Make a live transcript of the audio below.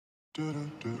What's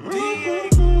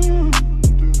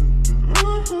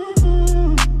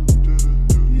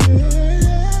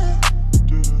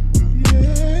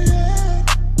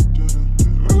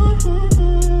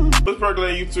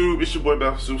percolating YouTube? It's your boy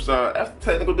Bad Suicide.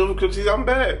 After technical difficulties, I'm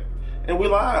back and we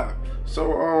live.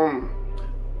 So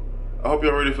I hope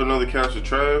y'all ready for another couch of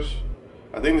trash.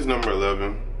 I think it's number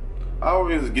 11. I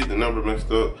always get the number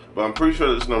mixed up, but I'm pretty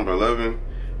sure it's number 11.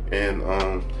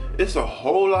 And it's a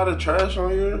whole lot of trash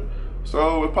on here.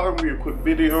 So it's probably gonna be a quick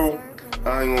video.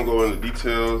 I ain't gonna go into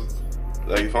details.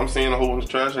 Like if I'm seeing a whole bunch of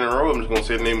trash in a row, I'm just gonna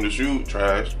say the name of the shoe.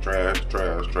 Trash, trash,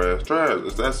 trash, trash, trash.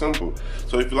 It's that simple.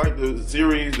 So if you like the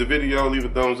series, the video, leave a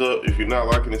thumbs up. If you're not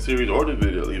liking the series or the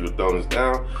video, leave a thumbs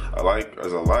down. I like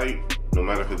as a like, no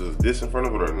matter if it's this in front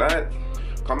of it or not.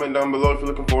 Comment down below if you're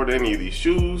looking forward to any of these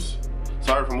shoes.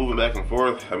 Sorry for moving back and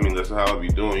forth. I mean, that's how I be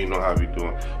doing. You know how I be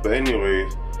doing. But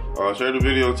anyways, share the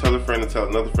video, tell a friend to tell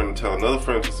another friend to tell another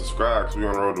friend to subscribe, because we're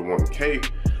on the road to 1K.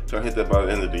 Trying to hit that by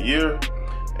the end of the year.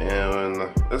 And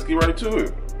let's get right to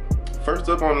it. First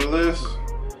up on the list,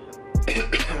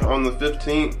 on the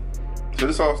 15th. So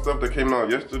this all stuff that came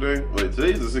out yesterday. Wait,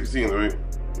 today's the 16th, right?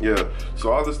 Yeah.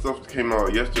 So all this stuff that came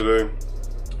out yesterday.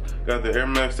 Got the Air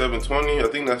Max 720. I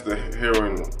think that's the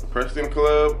Heron Preston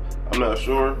collab. I'm not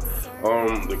sure.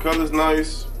 The color's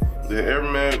nice. The Air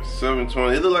Max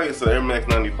 720. It looks like it's an Air Max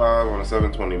 95 on a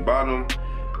 720 bottom.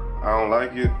 I don't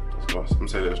like it. So I'm gonna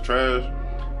say that's trash.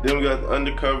 Then we got the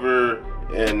Undercover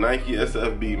and Nike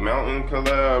SFB Mountain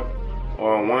collab.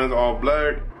 One is all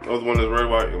black, the other one is red,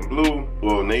 white, and blue.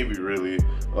 Well, navy really.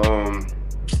 I'm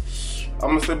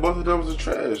gonna say both of those are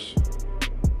trash.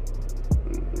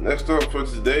 Next up for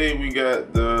today, we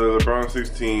got the LeBron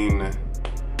 16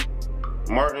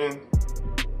 Martin.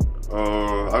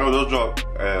 I know they'll drop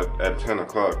at 10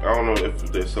 o'clock. I don't know if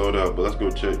they sold out, but let's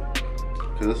go check.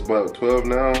 Cause it's about 12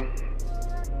 now.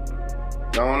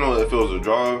 I don't know if it was a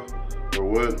draw or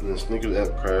what, and the sneakers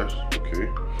app crashed. Okay.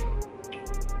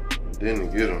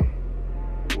 Didn't get them.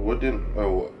 What didn't?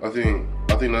 Oh, I think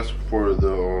that's for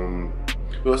the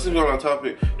Well, since we're on that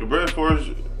topic, the Bred Force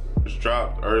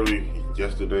dropped early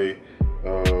yesterday.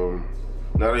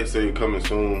 Now they say coming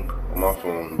soon on my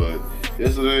phone, but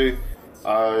yesterday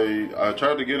I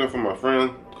tried to get them for my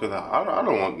friend because I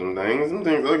don't want them things. Them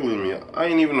things ugly to me. I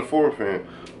ain't even a Ford fan,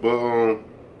 but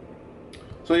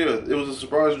so yeah, it was a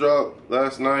surprise drop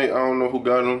last night. I don't know who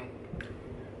got them.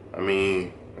 I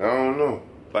mean, I don't know.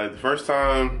 Like the first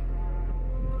time,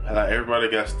 everybody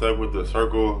got stuck with the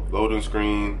circle loading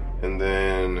screen, and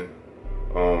then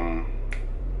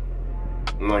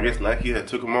I guess Nike had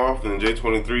took them off, and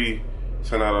J23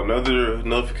 sent out another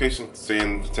notification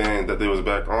saying that they was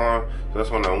back on. So that's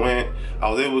when I went. I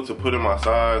was able to put in my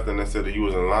size, then they said that he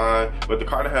was in line. But the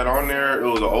card I had on there, it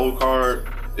was an old card.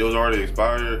 It was already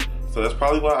expired. So that's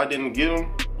probably why I didn't get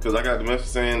them, because I got the message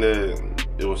saying that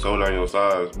it was sold on your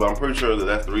size. But I'm pretty sure that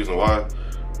that's the reason why.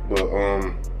 But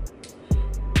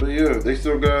yeah, they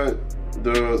still got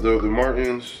the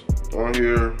Martins on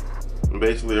here,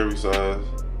 basically every size,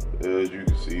 as you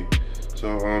can see.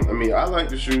 So I mean, I like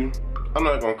the shoe. I'm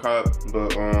not gonna cop,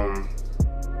 but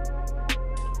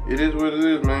it is what it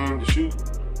is, man. The shoe,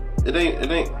 it ain't.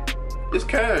 It's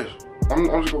cash. I'm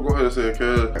just gonna go ahead and say it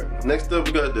cash. Next up,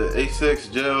 we got the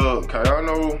A6 Gel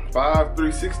Kayano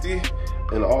 5360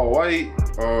 in all white.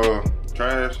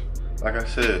 Trash. Like I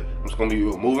said, I'm just gonna be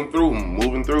moving through.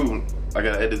 I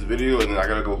gotta edit this video and then I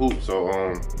gotta go hoop. So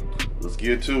let's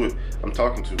get to it. I'm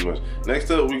talking too much.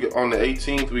 Next up, we got on the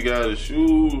 18th, we got a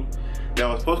shoe that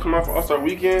was supposed to come out for All-Star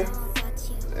Weekend,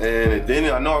 and it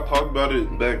didn't. I know I talked about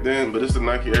it back then, but it's the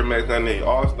Nike Air Max 98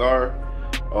 All-Star.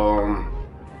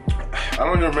 I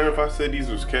don't even remember if I said these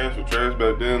was cash or trash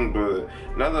back then, but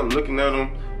now that I'm looking at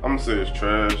them, I'm gonna say it's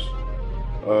trash.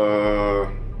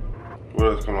 What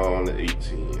else come out on the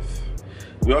 18th?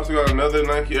 We also got another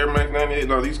Nike Air Max 98.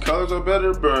 Now these colors are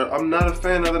better, but I'm not a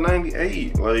fan of the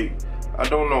 98. Like, I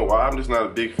don't know why, I'm just not a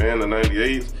big fan of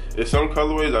 98s. There's some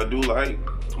colorways I do like,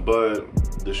 but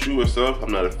the shoe itself,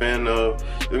 I'm not a fan of.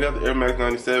 Then we got the Air Max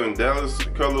 97 Dallas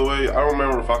colorway. I don't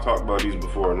remember if I talked about these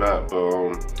before or not,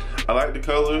 but I like the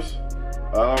colors.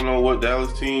 I don't know what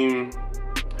Dallas team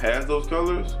has those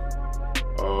colors.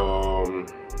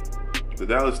 The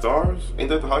Dallas Stars, ain't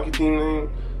that the hockey team name?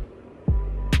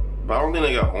 But I don't think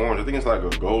they got orange. I think it's like a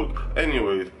gold.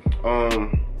 Anyways,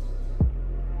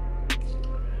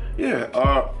 yeah,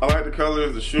 I like the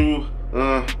colors, the shoe.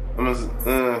 I'm gonna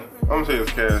say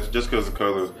it's cash just because of the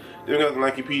colors. Then we got the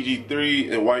Nike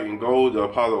PG3 in white and gold, the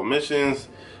Apollo Missions.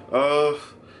 I'm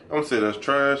gonna say that's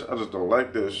trash. I just don't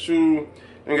like that shoe.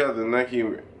 Then we got the Nike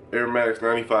Air Max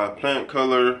 95 Plant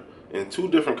Color in two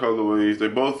different colorways. They're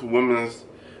both women's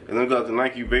And then we got the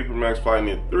Nike Vapor Max Fly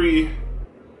Knit 3.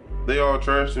 They all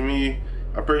trash to me.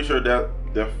 I'm pretty sure that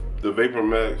the Vapor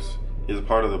Max is a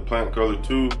part of the plant color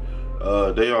too.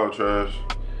 They all trash.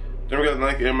 Then we got the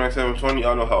Nike Air Max 720.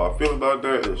 Y'all know how I feel about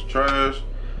that. It's trash.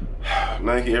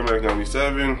 Nike Air Max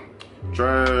 97,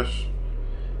 trash.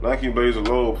 Nike Blazer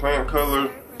Low plant color,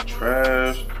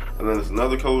 trash. And then there's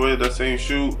another colorway, that same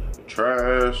shoe,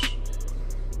 trash.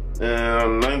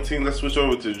 And 19, let's switch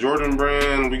over to Jordan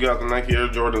brand. We got the Nike Air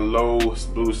Jordan Low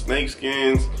blue snake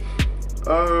skins.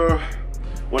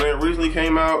 When it originally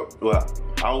came out, well,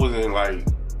 I wasn't like,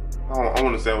 I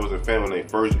want to say I was a fan when they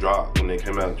first dropped, when they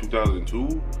came out in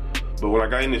 2002. But when I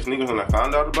got into sneakers and I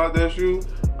found out about that shoe,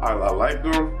 I liked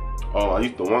them. I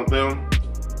used to want them.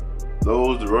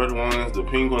 Those, the red ones, the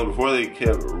pink ones, before they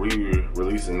kept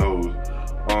re-releasing those.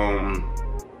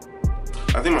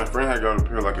 I think my friend had got a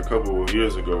pair like a couple of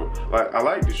years ago. Like, I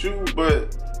like the shoe,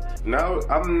 but now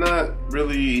I'm not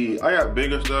really, I got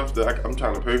bigger stuff that I'm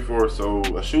trying to pay for. So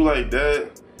a shoe like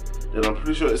that I'm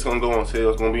pretty sure it's gonna go on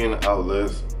sale, it's gonna be in the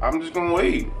outlets, I'm just gonna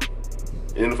wait.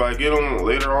 And if I get them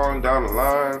later on down the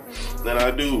line, then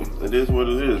I do. It is what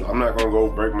it is. I'm not gonna go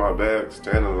break my back,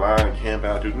 stand in line, camp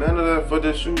out, do none of that for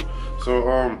this shoe.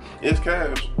 So it's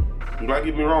cash. Do not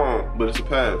get me wrong, but it's a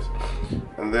pass.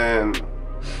 And then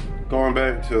going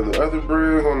back to the other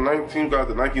brands, on 19 got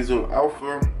the Nike Zoom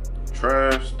Alpha,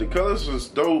 trash. The colors was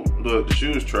dope, but the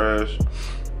shoe is trash.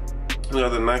 We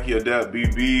got the Nike Adapt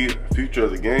BB, Future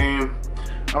of the Game.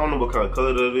 I don't know what kind of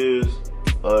color that is.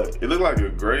 It looked like a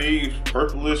gray,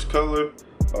 purplish color.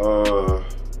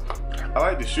 I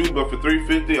like the shoe, but for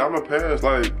 $350, I'm a pass.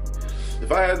 Like,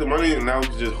 if I had the money and I was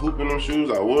just hooping them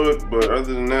shoes, I would. But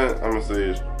other than that, I'm gonna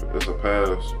say it's a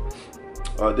pass.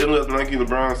 Then we got the Nike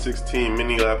LeBron 16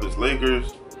 Minneapolis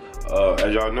Lakers.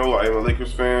 As y'all know, I am a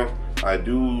Lakers fan. I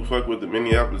do fuck with the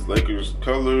Minneapolis Lakers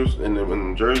colors and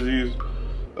the jerseys.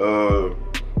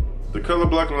 The color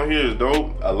blocking on here is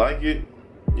dope. I like it.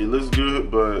 It looks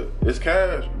good, but it's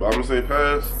cash. But I'm gonna say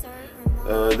pass.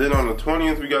 Then on the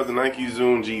 20th, we got the Nike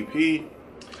Zoom GP.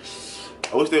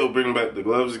 I wish they would bring back the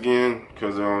gloves again,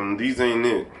 cause these ain't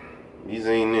it. These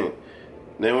ain't it.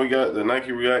 Then we got the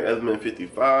Nike React Element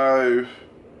 55.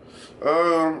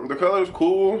 The color is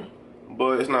cool,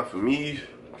 but it's not for me.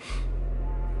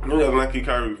 Then we got the Nike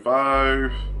Kyrie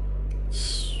 5.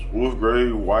 Wolf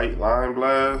Gray White Line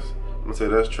Blast. I'm gonna say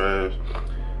that's trash.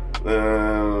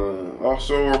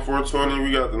 Also on 420,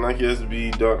 we got the Nike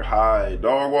SB Dunk High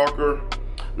Dog Walker.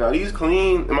 Now these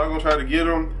clean. Am I gonna try to get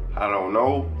them? I don't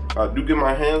know. I do get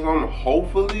my hands on them.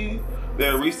 Hopefully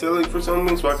they're reselling for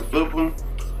something so I can flip them.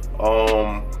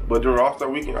 But during All-Star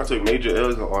Weekend, I took major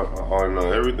L's on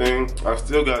everything. I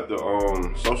still got the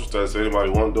social stats. So anybody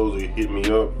want those, or hit me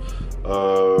up.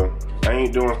 I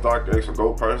ain't doing StockX or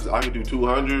gold prices. I could do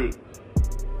 200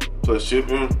 plus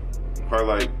shipping, probably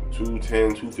like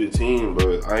 210, 215,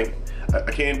 but I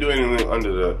can't do anything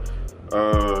under that.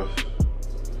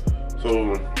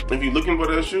 So if you're looking for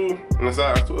that shoe in a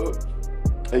size 12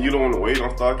 and you don't want to wait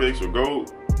on StockX or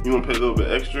gold, you want to pay a little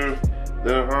bit extra,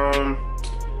 then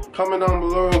comment down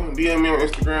below, DM me on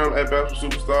Instagram at Basketball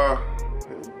Superstar.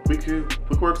 We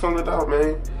could work something out,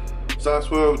 man. Size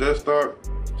 12, that stock.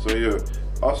 So yeah.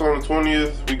 Also on the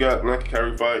 20th, we got Nike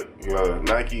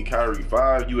Kyrie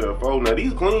 5 UFO. Now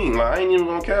these clean. Like, I ain't even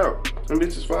gonna count. Them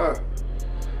bitches fire.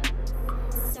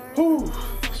 Whew,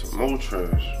 some more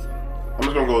trash. I'm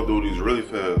just gonna go through these really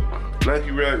fast.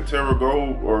 Nike React Terra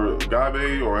Gold or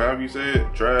Gabe or however you say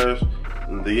it, trash.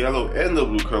 The yellow and the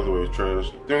blue colorway is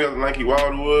trash. Then we got the Nike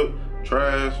Wildwood,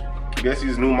 trash. I guess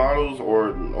these new models or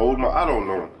old models, I don't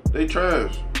know. They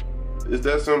trash. It's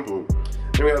that simple.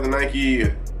 Then we got the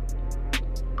Nike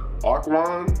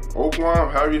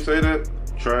Oakwan, however you say that,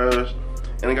 trash.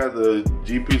 And I got the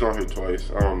GPs on here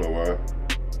twice. I don't know why.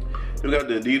 We got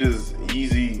the Adidas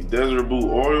Yeezy Desert Boot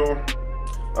Oil.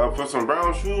 For some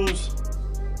brown shoes,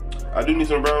 I do need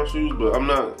some brown shoes, but I'm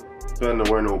not planning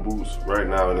to wear no boots right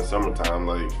now in the summertime.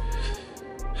 Like,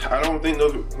 I don't think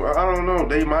those, I don't know,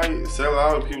 they might sell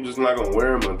out. People just not gonna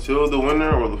wear them until the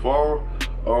winter or the fall.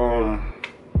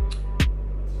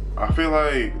 I feel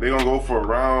like they're gonna go for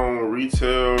around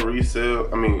resale.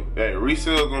 I mean, that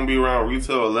resale is gonna be around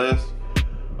retail or less.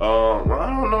 I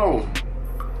don't know,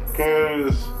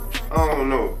 cause I don't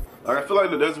know. Like, I feel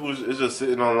like the Desert Boot is just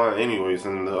sitting online anyways,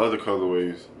 and the other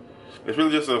colorways. It's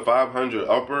really just a 500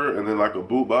 upper and then like a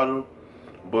boot bottom.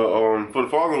 But for the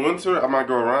fall and winter, I might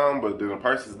go around, but then the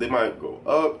prices, they might go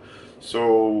up.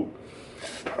 So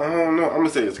I don't know. I'm gonna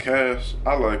say it's cash.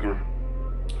 I like them.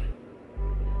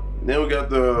 Then we got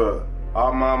the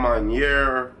Alma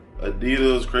Maniere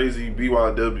Adidas Crazy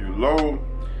BYW Low.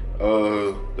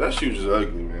 That shoe just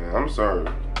ugly, man. I'm sorry.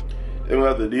 Then we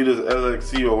got the Adidas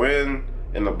LXCON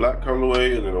in the black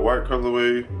colorway and then the white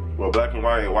colorway. Well, black and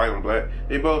white and white and black.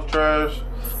 They both trash.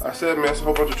 I said, man, it's a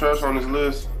whole bunch of trash on this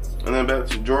list. And then back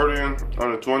to Jordan.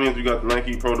 On the 20th, we got the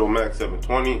Nike Proto Max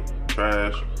 720.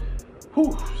 Trash.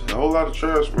 Whew, a whole lot of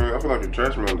trash, man. I feel like a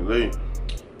trash man today.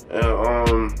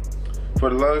 And for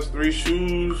the last 3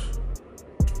 shoes,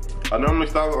 I normally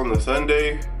stop on the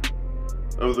Sunday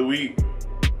of the week,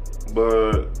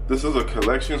 but this is a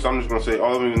collection, so I'm just gonna say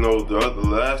all of them, even though the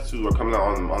last 2 are coming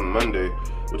out on Monday,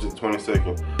 which is the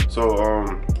 22nd. So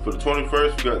for the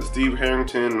 21st, we got the Steve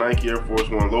Harrington Nike Air Force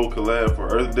One Low collab for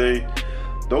Earth Day.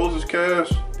 Those is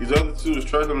cash. These other 2 is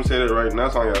trash. Let me say that right now,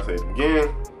 so I gotta say it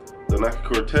again. The Nike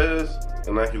Cortez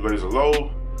and Nike Razor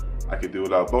Low. I could do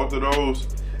without both of those.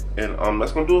 And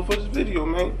that's gonna do it for this video,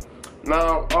 man.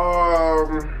 Now,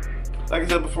 like I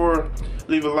said before,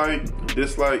 leave a like,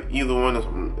 dislike, either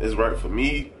one is right for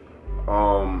me.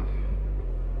 Yeah,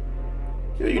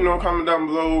 you know, comment down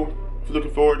below if you're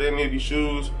looking forward to any of these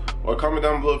shoes, or comment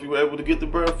down below if you were able to get the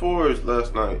Bred 4s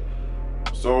last night.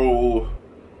 So,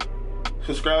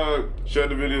 subscribe, share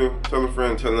the video, tell a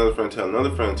friend, tell another friend, tell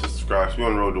another friend to subscribe. So we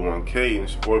on the road to 1K, and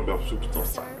it's your boy Bell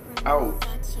Superstar out.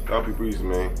 Y'all be breezy,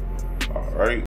 man. All right.